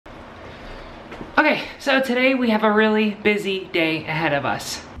Okay, so today we have a really busy day ahead of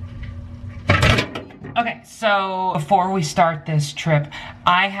us. Okay, so before we start this trip,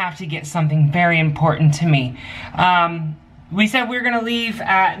 I have to get something very important to me. We said we were gonna leave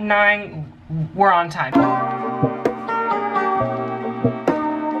at 9, we're on time.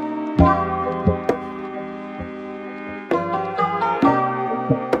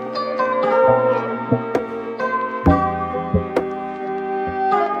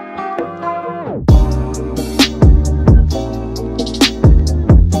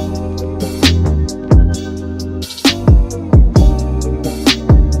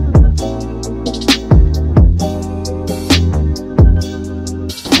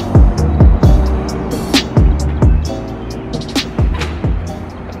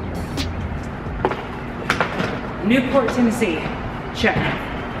 Newport, Tennessee. Check.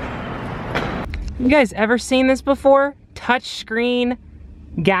 You guys ever seen this before? Touch screen,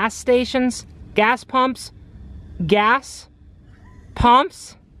 gas stations, gas pumps, gas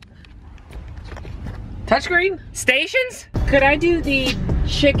pumps, Touchscreen? stations? Could I do the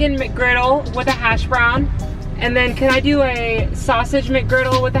chicken McGriddle with a hash brown? And then can I do a sausage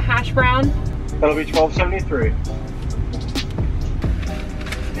McGriddle with a hash brown? That'll be $12.73.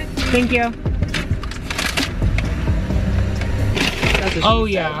 Thank you. Oh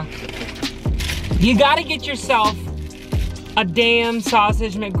yeah. You gotta get yourself a damn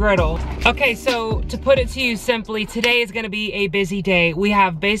sausage McGriddle. Okay, so to put it to you simply, today is gonna be a busy day. We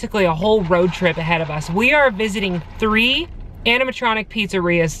have basically a whole road trip ahead of us. We are visiting 3 animatronic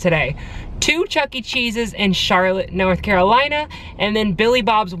pizzerias today. 2 Chuck E. Cheese's in Charlotte, North Carolina, and then Billy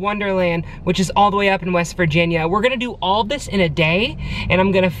Bob's Wonderland, which is all the way up in West Virginia. We're gonna do all this in a day, and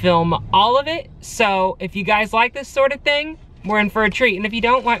I'm gonna film all of it. So if you guys like this sort of thing, we're in for a treat. And if you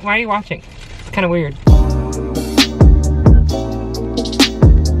don't, why are you watching? It's kind of weird.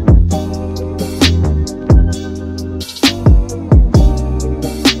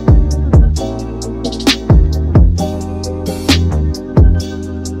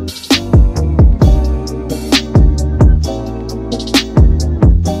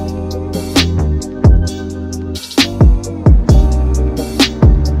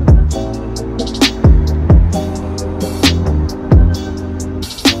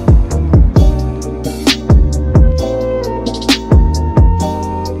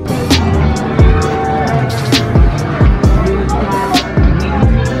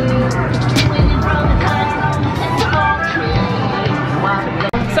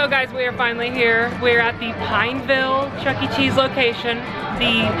 Finally here. We're at the Pineville Chuck E. Cheese location,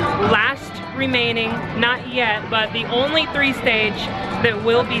 the last remaining, not yet, but the only 3-stage that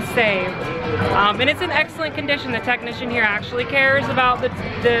will be saved. And it's in excellent condition. The technician here actually cares about the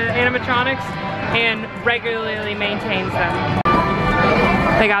animatronics and regularly maintains them.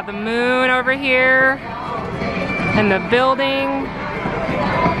 They got the moon over here and the building.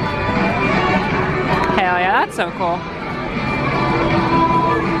 Hell yeah, that's so cool.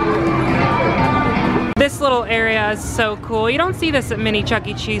 This little area is so cool. You don't see this at many Chuck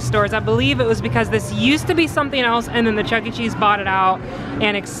E. Cheese stores. I believe it was because this used to be something else and then the Chuck E. Cheese bought it out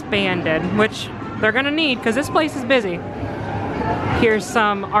and expanded, which they're gonna need because this place is busy. Here's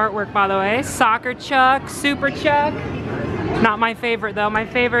some artwork, by the way. Soccer Chuck, Super Chuck. Not my favorite though. My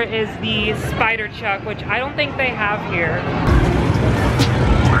favorite is the Spider Chuck, which I don't think they have here.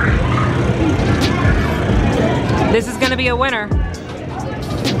 This is gonna be a winner.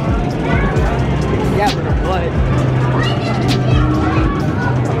 Yeah, but what?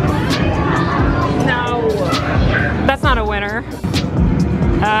 No. That's not a winner.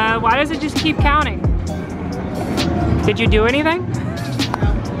 Why does it just keep counting? Did you do anything?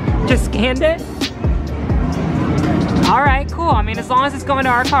 Just scanned it? All right, cool. I mean, as long as it's going to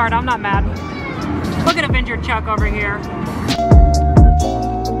our card, I'm not mad. Look at Avenger Chuck over here.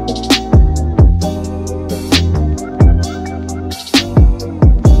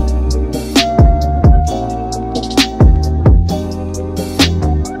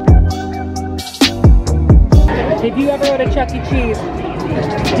 If you ever go to Chuck E. Cheese,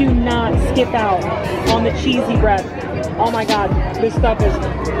 do not skip out on the cheesy bread. Oh my God, this stuff is...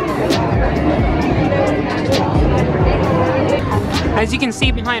 As you can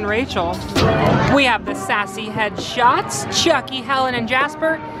see behind Rachel, we have the Sassy Headshots, Chucky, Helen, and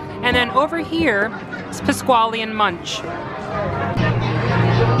Jasper. And then over here is Pasquale and Munch.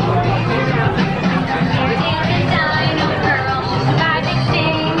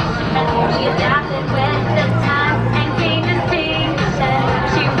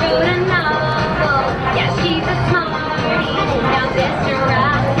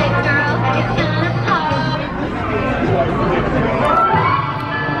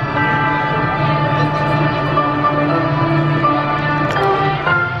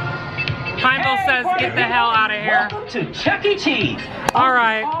 to Chuck E. Cheese. All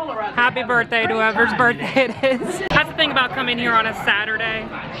right, happy birthday to whoever's birthday it is. That's the thing about coming here on a Saturday.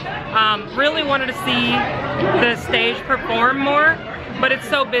 Really wanted to see the stage perform more, but it's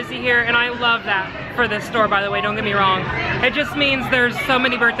so busy here, and I love that for this store, by the way, don't get me wrong. It just means there's so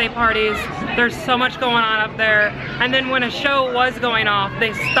many birthday parties, there's so much going on up there, and then when a show was going off,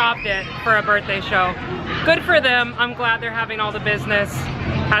 they stopped it for a birthday show. Good for them, I'm glad they're having all the business.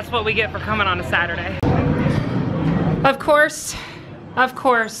 That's what we get for coming on a Saturday. Of course, we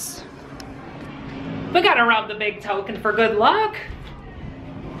gotta rub the big token for good luck.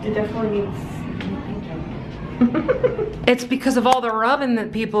 It definitely needs It's because of all the rubbing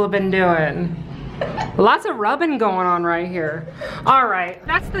that people have been doing. Lots of rubbing going on right here. All right,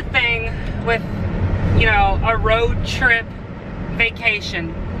 that's the thing with, you know, a road trip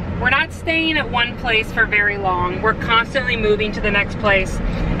vacation. We're not staying at one place for very long. We're constantly moving to the next place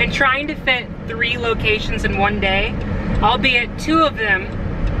and trying to fit 3 locations in one day, albeit 2 of them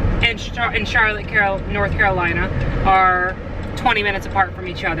in Charlotte, North Carolina are 20 minutes apart from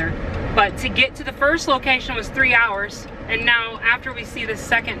each other. But to get to the first location was 3 hours, and now after we see the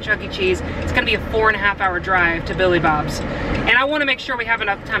second Chuck E. Cheese, it's gonna be a 4.5-hour drive to Billy Bob's. And I wanna make sure we have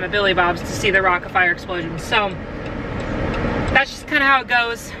enough time at Billy Bob's to see the Rock of Fire explosion. So that's just kinda how it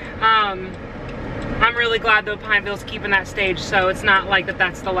goes. I'm really glad though Pineville's keeping that stage, so it's not like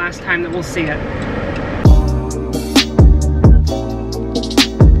that's the last time that we'll see it.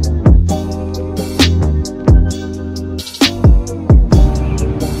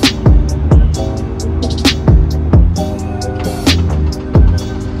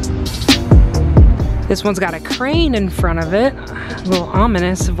 This one's got a crane in front of it. A little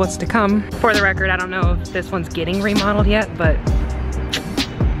ominous of what's to come. For the record, I don't know if this one's getting remodeled yet, but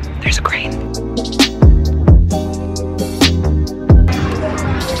there's a crane.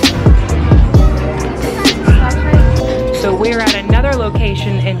 So we're at another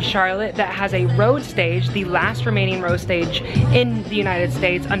location in Charlotte that has a road stage, the last remaining road stage in the United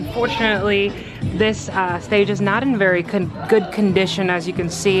States. Unfortunately, this stage is not in very good condition, as you can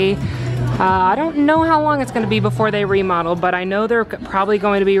see. I don't know how long it's going to be before they remodel, but I know they're probably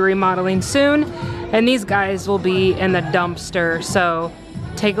going to be remodeling soon, and these guys will be in the dumpster, so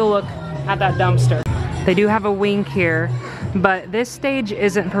take a look at that dumpster. They do have a wing here, but this stage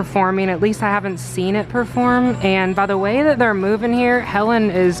isn't performing, at least I haven't seen it perform, and by the way that they're moving here, Helen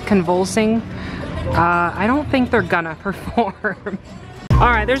is convulsing. I don't think they're gonna perform.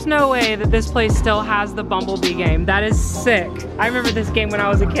 Alright, there's no way that this place still has the Bumblebee game. That is sick. I remember this game when I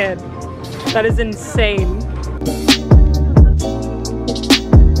was a kid. That is insane.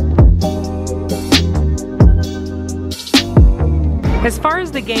 As far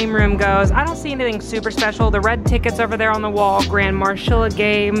as the game room goes, I don't see anything super special. The red tickets over there on the wall, Grand Marshalla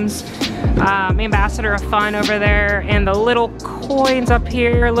Games, Ambassador of Fun over there, and the little coins up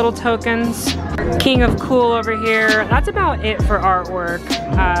here, little tokens. King of Cool over here. That's about it for artwork.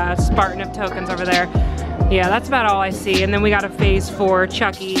 Spartan of Tokens over there. Yeah, that's about all I see. And then we got a phase 4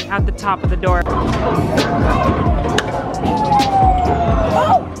 Chucky at the top of the door.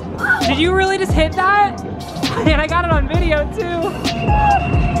 Oh! Did you really just hit that? And I got it on video too.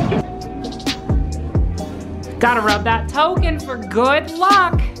 Gotta rub that token for good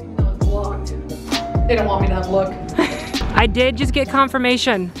luck. No, it's locked. They don't want me to have luck. I did just get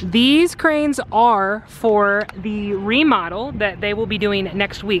confirmation. These cranes are for the remodel that they will be doing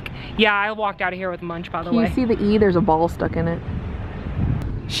next week. Yeah, I walked out of here with munch, by the way. You see the E? There's a ball stuck in it.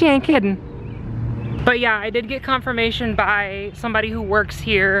 She ain't kidding. But yeah, I did get confirmation by somebody who works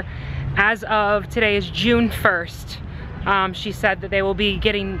here. As of today is June 1st. She said that they will be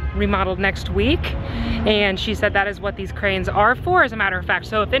getting remodeled next week. And she said that is what these cranes are for, as a matter of fact.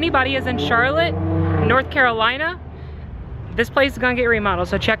 So if anybody is in Charlotte, North Carolina, this place is gonna get remodeled,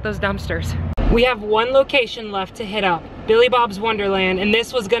 so check those dumpsters. We have one location left to hit up, Billy Bob's Wonderland, and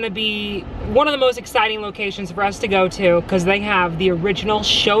this was gonna be one of the most exciting locations for us to go to because they have the original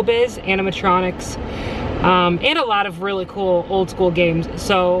Showbiz animatronics and a lot of really cool old school games.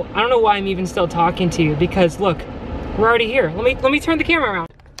 So I don't know why I'm even still talking to you because look, we're already here. Let me turn the camera around.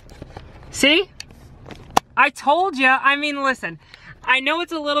 See? I told you. I mean, listen, I know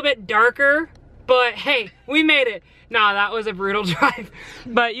it's a little bit darker, but hey, we made it. Nah, that was a brutal drive,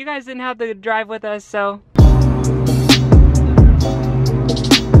 but you guys didn't have to drive with us, so.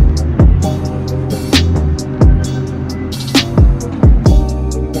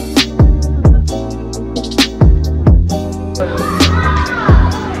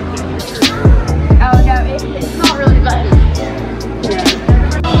 Oh no, it's not really fun.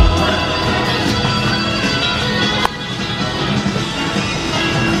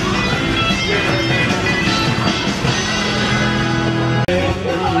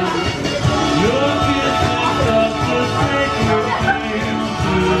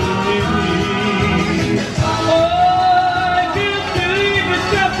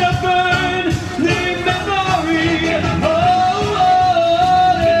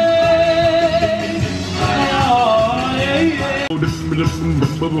 I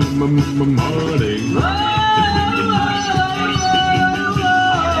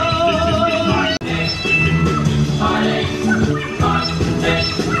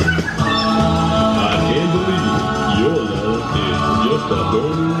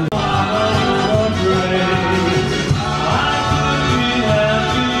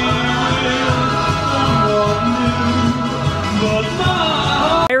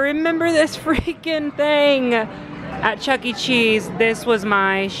remember this freaking thing at Chuck E. Cheese. This was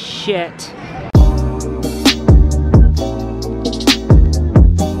my shit.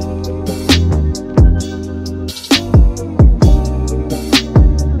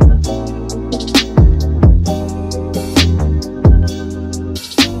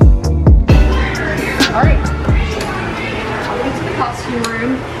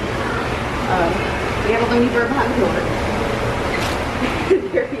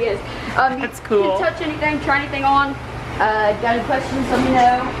 That's cool. You can touch anything, try anything on. Got any questions, let me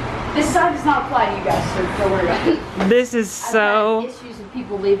know. This side does not apply to you guys, so don't worry about it. This is so I've had issues with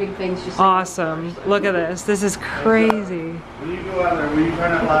people leaving things just awesome. Look at this. This is crazy. When you go out there, will you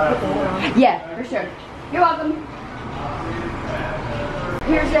turn that light up? Yeah, for sure. You're welcome.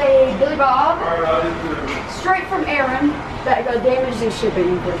 Here's a Billy Bob, straight from Aaron, that got damaged in shipping,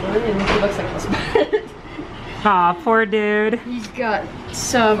 unfortunately, and he looks like this. Aw, poor dude. He's got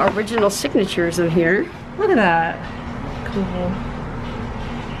some original signatures in here. Look at that. Cool.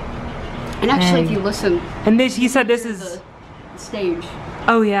 And actually, if you listen, and this, you said this is the stage.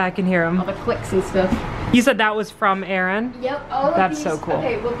 Oh yeah, I can hear him. All the clicks and stuff. You said that was from Aaron? Yep. All of That's these, so cool.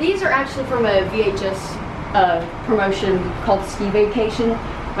 Okay, well these are actually from a VHS promotion called Ski Vacation,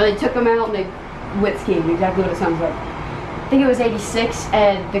 where they took them out and they went skiing. Exactly what it sounds like. I think it was '86,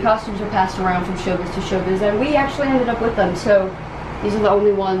 and the costumes were passed around from showbiz to showbiz, and we actually ended up with them. So these are the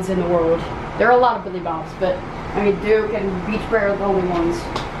only ones in the world. There are a lot of Billy Bobs, but I mean Duke and Beach Bear are the only ones.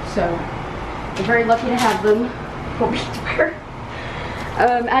 So we're very lucky to have them. For Beach Bear.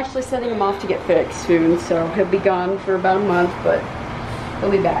 I'm actually sending him off to get fixed soon, so he'll be gone for about a month, but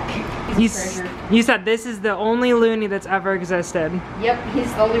he'll be back. You said this is the only Looney that's ever existed. Yep, he's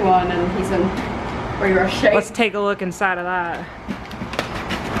the only one, and he's in pretty rough shape. Let's take a look inside of that.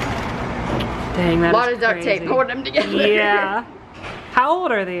 Dang, that is a lot of duct tape holding them together. Yeah. How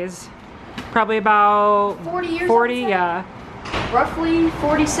old are these? Probably about 40 years. 40, yeah. Roughly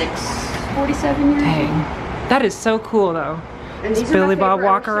 46, 47 years. Dang. That is so cool though. And these Billy Bob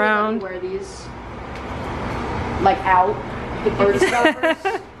favorite. walk around. Wear these like out the bird stuffers.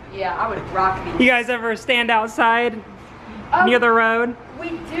 Yeah, I would rock these. You guys ever stand outside near the road? We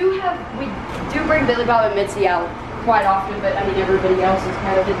do bring Billy Bob and Mitzi out quite often, but I mean everybody else is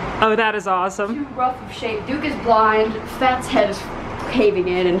kind of Oh, that is awesome. too rough of shape. Duke is blind, Fat's head is caving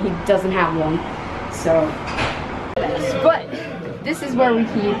in, and he doesn't have one. So, but this is where we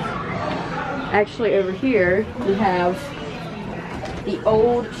keep. Actually, over here we have the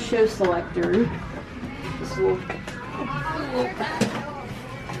old show selector. This little.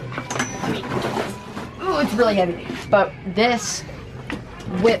 Oh, it's really heavy. But this,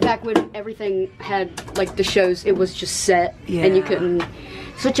 back when everything had like the shows, it was just set, and you couldn't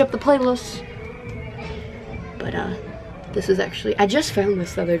switch up the playlist. But this is actually, I just found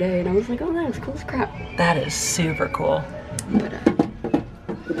this the other day, and I was like, oh, that is cool as crap. That is super cool.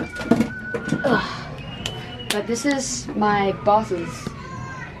 But this is my boss's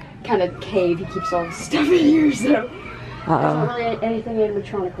kind of cave. He keeps all his stuff in here, so there's not really anything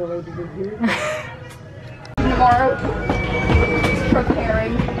animatronic related in here. Tomorrow,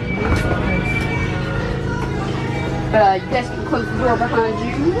 preparing. You guys can close the door behind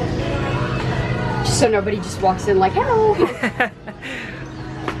you, just so nobody just walks in like, hello.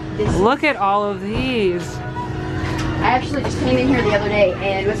 Look at all of these. I actually just came in here the other day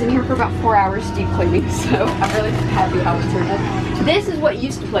and was in here for about 4 hours deep cleaning, so I'm really happy how it turned out. This is what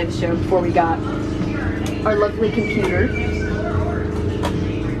used to play the show before we got our lovely computer.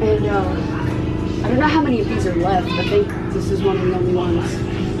 And I don't know how many of these are left. I think this is one of the only ones.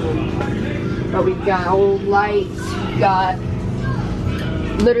 But we've got old lights, we've got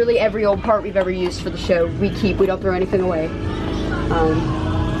literally every old part we've ever used for the show. We don't throw anything away.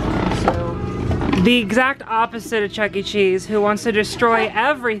 The exact opposite of Chuck E. Cheese, who wants to destroy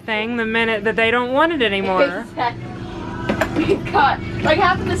everything the minute that they don't want it anymore. Exactly. We've got, like,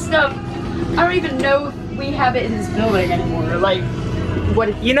 half of this stuff, I don't even know if we have it in this building anymore. Like, what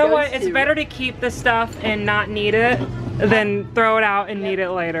it You know what? to. It's better to keep the stuff and not need it than throw it out and need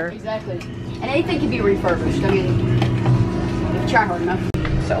it later. Exactly. And anything can be refurbished. I mean, if you try hard enough.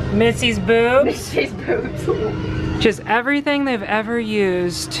 So. Mitzi's boobs. Mitzi's boobs. Just everything they've ever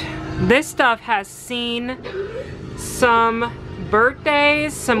used. This stuff has seen some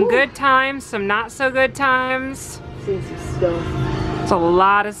birthdays, some good times, some not so good times. Seen some stuff. It's a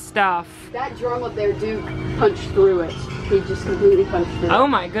lot of stuff. That drum up there, Duke punched through it. He just completely punched through it. Oh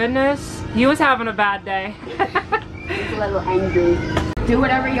my goodness. He was having a bad day. He's a little angry. Do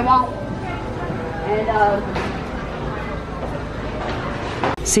whatever you want. And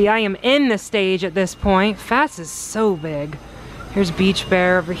see, I am in the stage at this point. Fats is so big. Here's Beach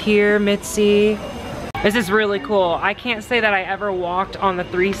Bear over here, Mitzi. This is really cool. I can't say that I ever walked on the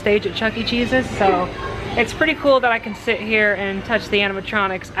 3 stage at Chuck E. Cheese's, so it's pretty cool that I can sit here and touch the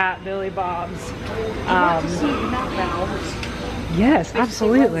animatronics at Billy Bob's. Yes,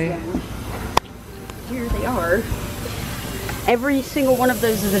 absolutely. Here they are. Every single one of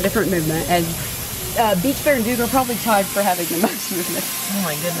those is a different movement, and Beach Bear and Duke are probably tied for having the most movement. Oh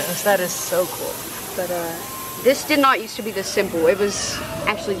my goodness, that is so cool. But this did not used to be this simple. It was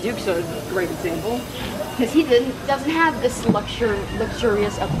actually Duke's a great example, because he doesn't have this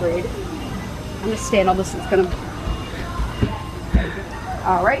luxurious upgrade. I'm gonna stand on this. It's gonna.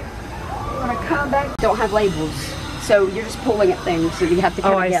 All right. We're gonna come back. Don't have labels, so you're just pulling at things. So you have to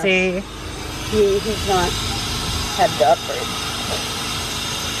kind of guess. see. He's not have the upgrade.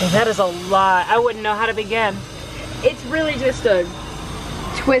 And that is a lot. I wouldn't know how to begin. It's really just a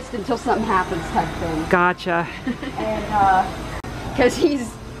twist until something happens type thing. Gotcha. And because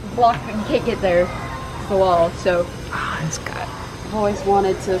he's blocked, you can't get there. It's the wall. So. Oh, that's good. I've always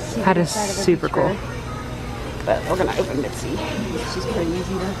wanted to see that the is inside of a super beach cool. bear. But we're gonna open Mitzi. She's pretty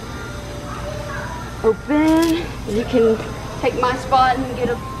easy to open. You can take my spot and get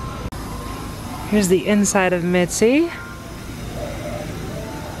a. Here's the inside of Mitzi.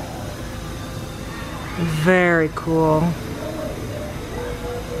 Very cool.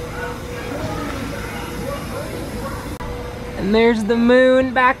 And there's the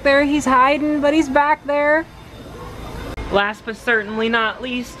moon back there. He's hiding, but he's back there. Last but certainly not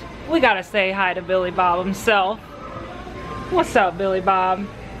least, we gotta say hi to Billy Bob himself. What's up, Billy Bob?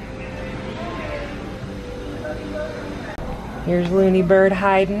 Here's Looney Bird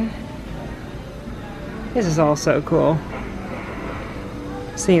hiding. This is all so cool.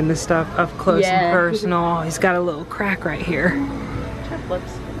 Seeing this stuff up close and personal. Oh, he's got a little crack right here. Chap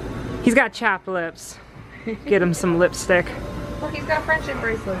lips. He's got chap lips. Get him some lipstick. Look, he's got a friendship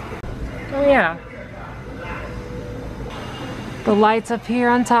bracelet. Oh yeah. The lights up here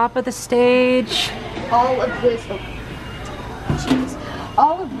on top of the stage. All of this. Oh, jeez.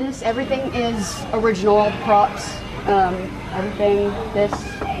 All of this, everything is original. All the props, everything. This.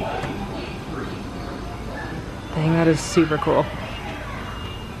 Dang, that is super cool.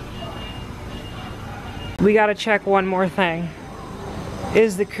 We gotta check one more thing.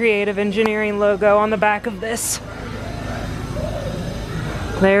 Is the creative engineering logo on the back of this?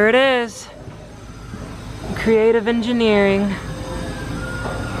 There it is. Creative engineering.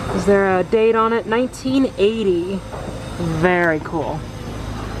 Is there a date on it? 1980. Very cool.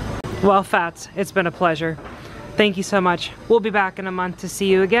 Well, Fats, it's been a pleasure. Thank you so much. We'll be back in a month to see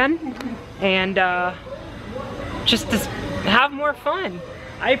you again. And just to have more fun.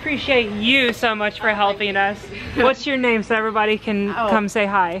 I appreciate you so much for helping us. What's your name so everybody can come say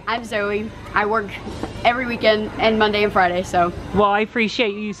hi? I'm Zoe. I work every weekend and Monday and Friday, so. Well, I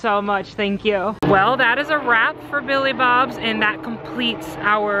appreciate you so much. Thank you. Well, that is a wrap for Billy Bob's, and that completes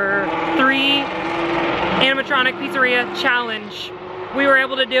our 3 Animatronic Pizzeria challenge. We were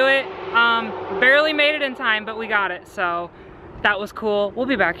able to do it. Barely made it in time, but we got it, so. That was cool. We'll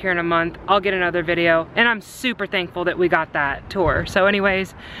be back here in a month. I'll get another video, and I'm super thankful that we got that tour. So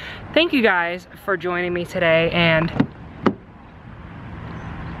anyways, thank you guys for joining me today, and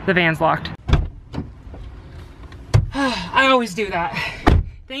the van's locked. I always do that.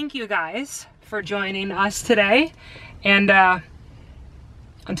 Thank you guys for joining us today, and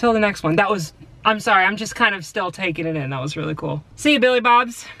until the next one. I'm sorry, I'm just kind of still taking it in. That was really cool. See you, Billy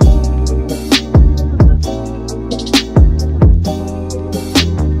Bob's.